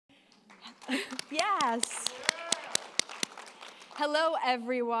Yes. Hello,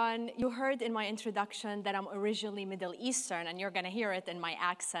 everyone. You heard in my introduction that I'm originally Middle Eastern, and you're going to hear it in my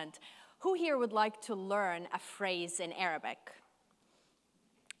accent. Who here would like to learn a phrase in Arabic?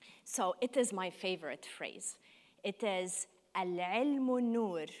 So it is my favorite phrase. It is al-ilmu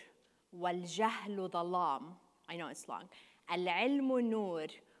nur wal-jahlu dhalam. I know it's long. Al-ilmu nur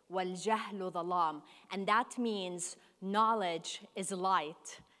wal-jahlu dhalam. And that means knowledge is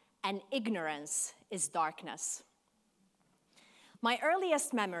light and ignorance is darkness. My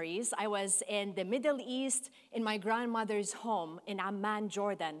earliest memories, I was in the Middle East in my grandmother's home in Amman,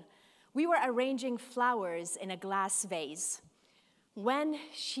 Jordan. We were arranging flowers in a glass vase when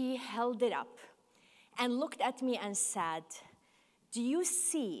she held it up and looked at me and said, "Do you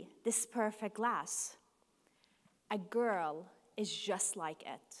see this perfect glass? A girl is just like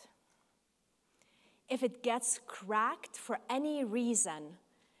it. If it gets cracked for any reason,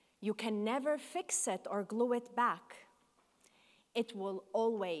 you can never fix it or glue it back. It will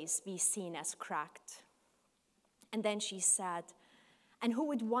always be seen as cracked." And then she said, "And who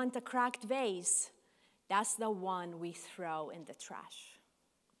would want a cracked vase? That's the one we throw in the trash."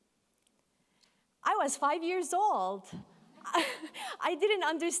 I was 5 years old. I didn't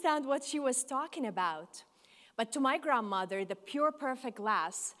understand what she was talking about. But to my grandmother, the pure perfect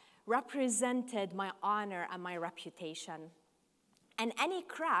glass represented my honor and my reputation. And any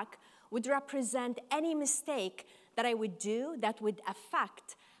crack would represent any mistake that I would do that would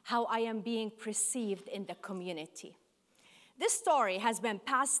affect how I am being perceived in the community. This story has been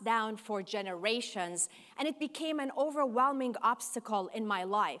passed down for generations, and it became an overwhelming obstacle in my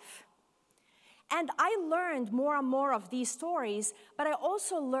life. And I learned more and more of these stories, but I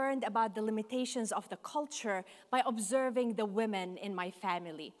also learned about the limitations of the culture by observing the women in my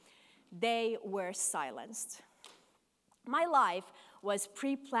family. They were silenced. My life was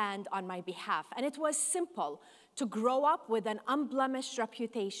pre-planned on my behalf, and it was simple to grow up with an unblemished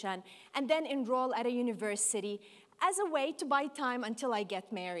reputation and then enroll at a university as a way to buy time until I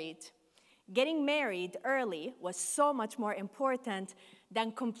get married. Getting married early was so much more important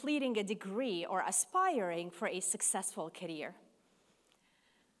than completing a degree or aspiring for a successful career.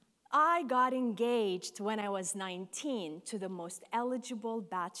 I got engaged when I was 19 to the most eligible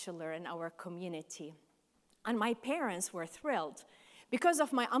bachelor in our community. And my parents were thrilled. Because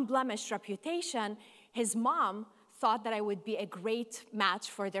of my unblemished reputation, his mom thought that I would be a great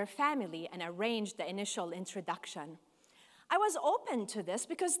match for their family and arranged the initial introduction. I was open to this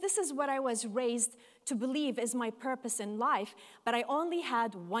because this is what I was raised to believe is my purpose in life, but I only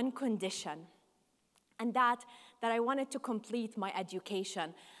had one condition, and that I wanted to complete my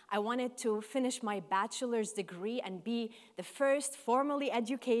education. I wanted to finish my bachelor's degree and be the first formally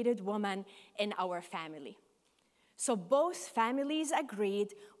educated woman in our family. So both families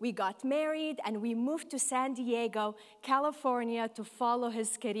agreed, we got married, and we moved to San Diego, California to follow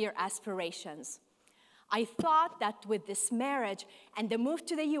his career aspirations. I thought that with this marriage and the move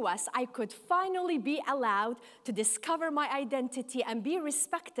to the US, I could finally be allowed to discover my identity and be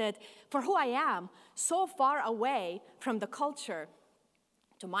respected for who I am, so far away from the culture.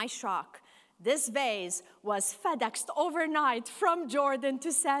 To my shock, this vase was FedExed overnight from Jordan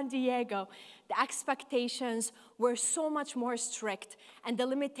to San Diego. The expectations were so much more strict, and the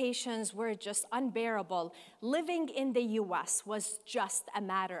limitations were just unbearable. Living in the US was just a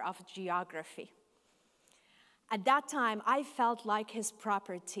matter of geography. At that time, I felt like his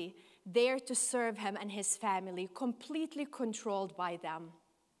property, there to serve him and his family, completely controlled by them.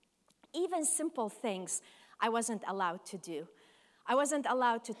 Even simple things I wasn't allowed to do. I wasn't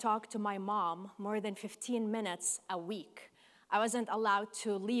allowed to talk to my mom more than 15 minutes a week. I wasn't allowed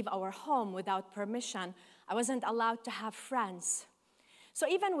to leave our home without permission. I wasn't allowed to have friends. So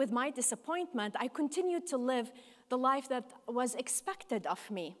even with my disappointment, I continued to live the life that was expected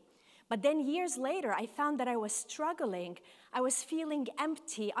of me. But then years later, I found that I was struggling. I was feeling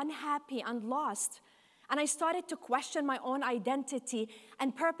empty, unhappy, and lost. And I started to question my own identity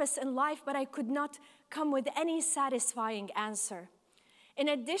and purpose in life, but I could not come with any satisfying answer. In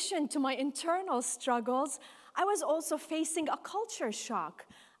addition to my internal struggles, I was also facing a culture shock.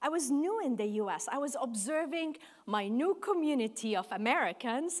 I was new in the US. I was observing my new community of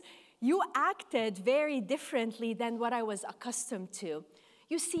Americans. You acted very differently than what I was accustomed to.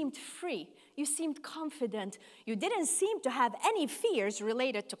 You seemed free. You seemed confident. You didn't seem to have any fears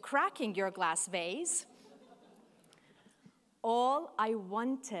related to cracking your glass vase. All I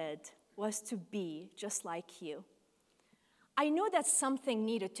wanted was to be just like you. I knew that something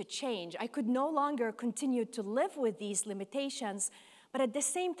needed to change. I could no longer continue to live with these limitations, But at the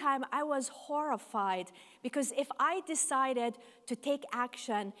same time, I was horrified because if I decided to take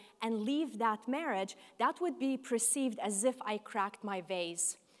action and leave that marriage, that would be perceived as if I cracked my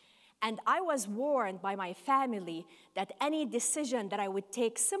vase. And I was warned by my family that any decision that I would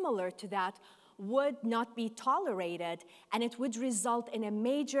take similar to that would not be tolerated, and it would result in a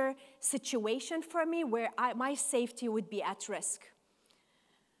major situation for me where my safety would be at risk.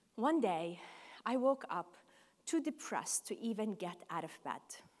 One day, I woke up too depressed to even get out of bed.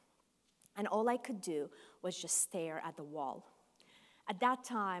 And all I could do was just stare at the wall. At that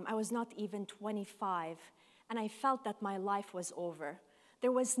time, I was not even 25, and I felt that my life was over.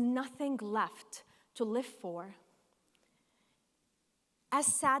 There was nothing left to live for. As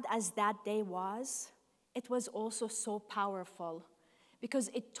sad as that day was, it was also so powerful because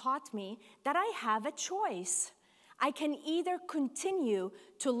it taught me that I have a choice. I can either continue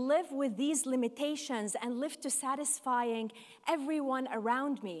to live with these limitations and live to satisfying everyone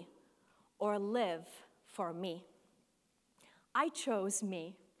around me, or live for me. I chose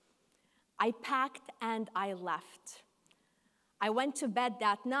me. I packed and I left. I went to bed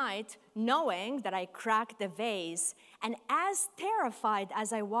that night knowing that I cracked the vase, and as terrified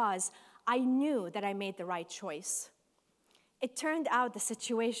as I was, I knew that I made the right choice. It turned out the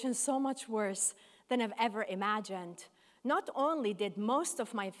situation so much worse than I've ever imagined. Not only did most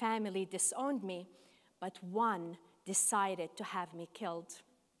of my family disown me, but one decided to have me killed.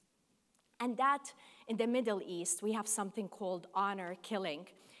 And that, in the Middle East, we have something called honor killing.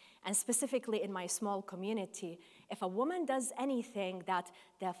 And specifically in my small community, if a woman does anything that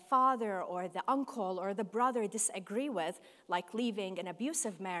the father or the uncle or the brother disagree with, like leaving an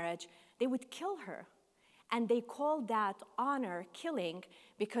abusive marriage, they would kill her. And they call that honor killing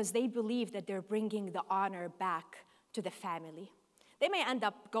because they believe that they're bringing the honor back to the family. They may end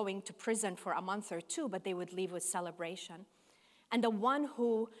up going to prison for a month or two, but they would leave with celebration. And the one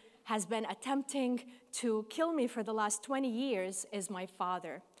who has been attempting to kill me for the last 20 years is my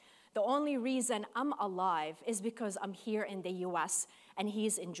father. The only reason I'm alive is because I'm here in the US and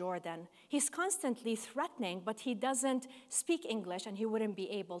he's in Jordan. He's constantly threatening, but he doesn't speak English and he wouldn't be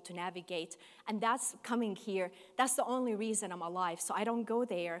able to navigate. And that's coming here. That's the only reason I'm alive, so I don't go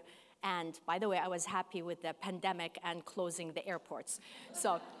there. And by the way, I was happy with the pandemic and closing the airports.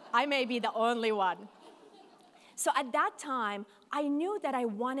 So I may be the only one. So at that time, I knew that I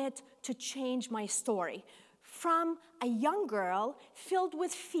wanted to change my story from a young girl filled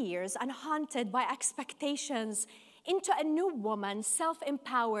with fears and haunted by expectations into a new woman,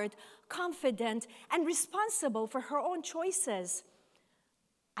 self-empowered, confident, and responsible for her own choices.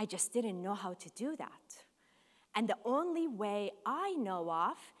 I just didn't know how to do that. And the only way I know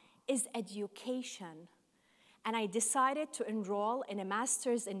of is education. And I decided to enroll in a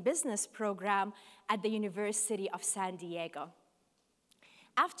master's in business program at the University of San Diego.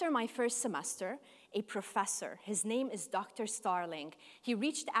 After my first semester, a professor, his name is Dr. Starling, he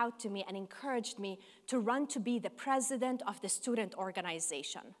reached out to me and encouraged me to run to be the president of the student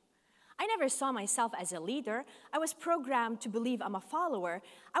organization. I never saw myself as a leader. I was programmed to believe I'm a follower.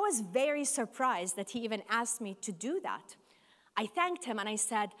 I was very surprised that he even asked me to do that. I thanked him and I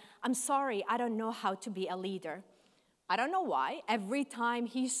said, "I'm sorry, I don't know how to be a leader." I don't know why. Every time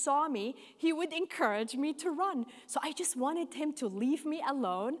he saw me, he would encourage me to run. So I just wanted him to leave me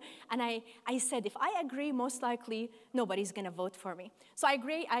alone. And I said, if I agree, most likely nobody's going to vote for me. So I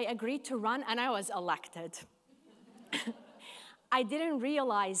agreed to run, and I was elected. I didn't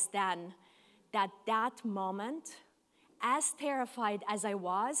realize then that that moment, as terrified as I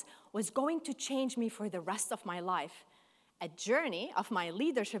was going to change me for the rest of my life. A journey of my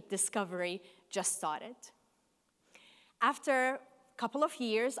leadership discovery just started. After a couple of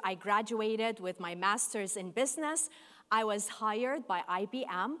years, I graduated with my master's in business. I was hired by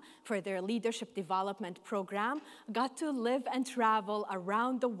IBM for their leadership development program, got to live and travel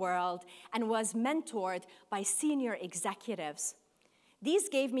around the world, and was mentored by senior executives. These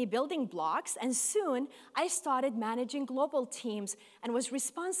gave me building blocks, and soon I started managing global teams and was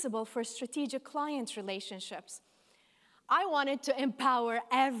responsible for strategic client relationships. I wanted to empower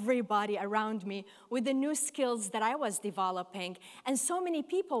everybody around me with the new skills that I was developing, and so many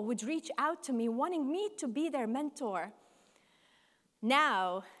people would reach out to me wanting me to be their mentor.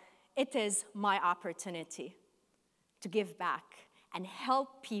 Now, it is my opportunity to give back and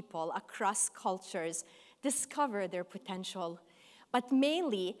help people across cultures discover their potential, but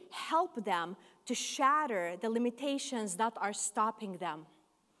mainly help them to shatter the limitations that are stopping them.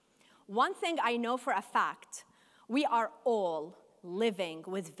 One thing I know for a fact, we are all living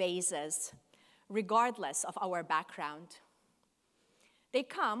with vases, regardless of our background. They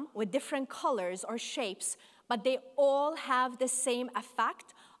come with different colors or shapes, but they all have the same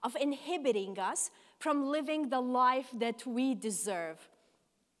effect of inhibiting us from living the life that we deserve.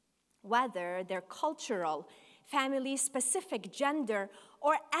 Whether they're cultural, family-specific, gender,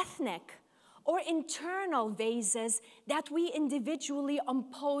 or ethnic, or internal vases that we individually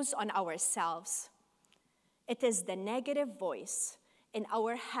impose on ourselves. It is the negative voice in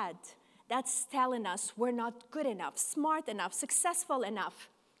our head that's telling us we're not good enough, smart enough, successful enough,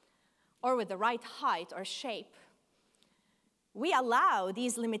 or with the right height or shape. We allow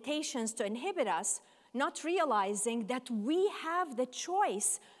these limitations to inhibit us, not realizing that we have the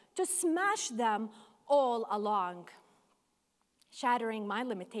choice to smash them all along. Shattering my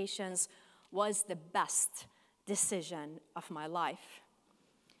limitations was the best decision of my life.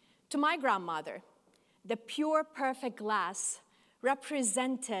 To my grandmother, the pure, perfect glass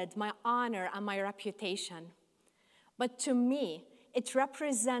represented my honor and my reputation. But to me, it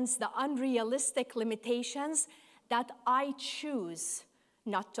represents the unrealistic limitations that I choose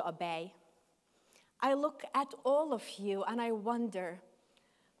not to obey. I look at all of you and I wonder,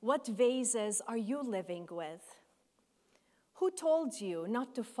 what vases are you living with? Who told you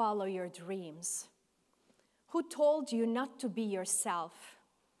not to follow your dreams? Who told you not to be yourself?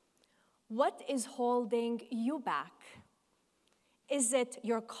 What is holding you back? Is it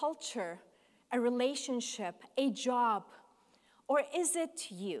your culture, a relationship, a job, or is it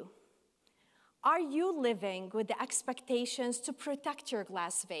you? Are you living with the expectations to protect your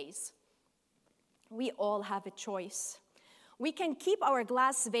glass vase? We all have a choice. We can keep our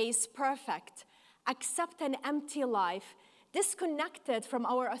glass vase perfect, accept an empty life, disconnected from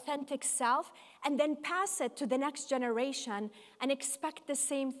our authentic self, and then pass it to the next generation and expect the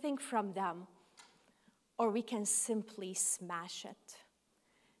same thing from them. Or we can simply smash it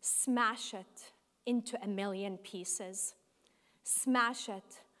into a million pieces. Smash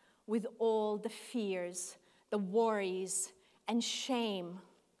it with all the fears, the worries, and shame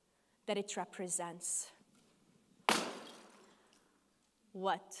that it represents.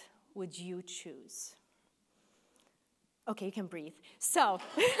 What would you choose? Okay, you can breathe. So,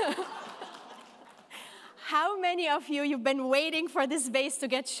 how many of you've been waiting for this vase to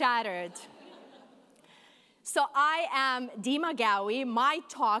get shattered? So I am Dima Ghawi. My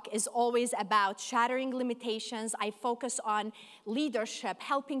talk is always about shattering limitations. I focus on leadership,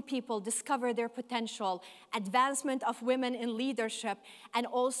 helping people discover their potential, advancement of women in leadership, and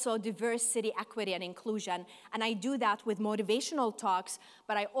also diversity, equity, and inclusion. And I do that with motivational talks,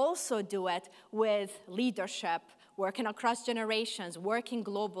 but I also do it with leadership, working across generations, working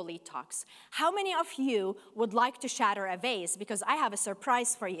globally talks. How many of you would like to shatter a vase? Because I have a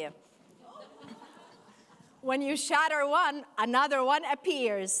surprise for you. When you shatter one, another one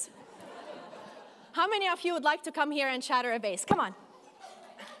appears. How many of you would like to come here and shatter a vase? Come on.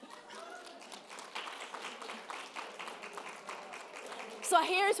 So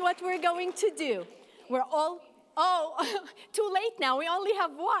here's what we're going to do. We're all, too late now. We only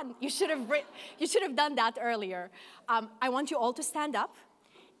have one. You should have done that earlier. I want you all to stand up,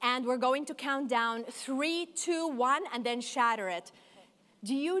 and we're going to count down 3, 2, 1, and then shatter it.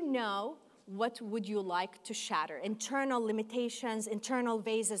 Do you know what would you like to shatter? Internal limitations, internal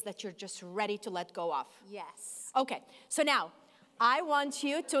vases that you're just ready to let go of? Yes. Okay, so now I want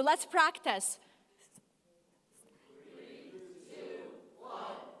you to, let's practice. 3, 2, 1.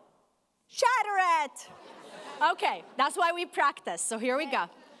 Shatter it! Okay, that's why we practice. So here we go.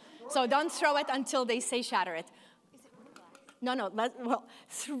 So don't throw it until they say shatter it. No, well,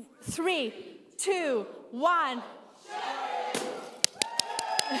 3, 2, 1.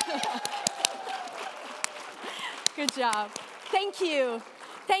 Good job. Thank you.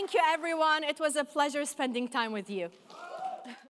 Thank you, everyone. It was a pleasure spending time with you.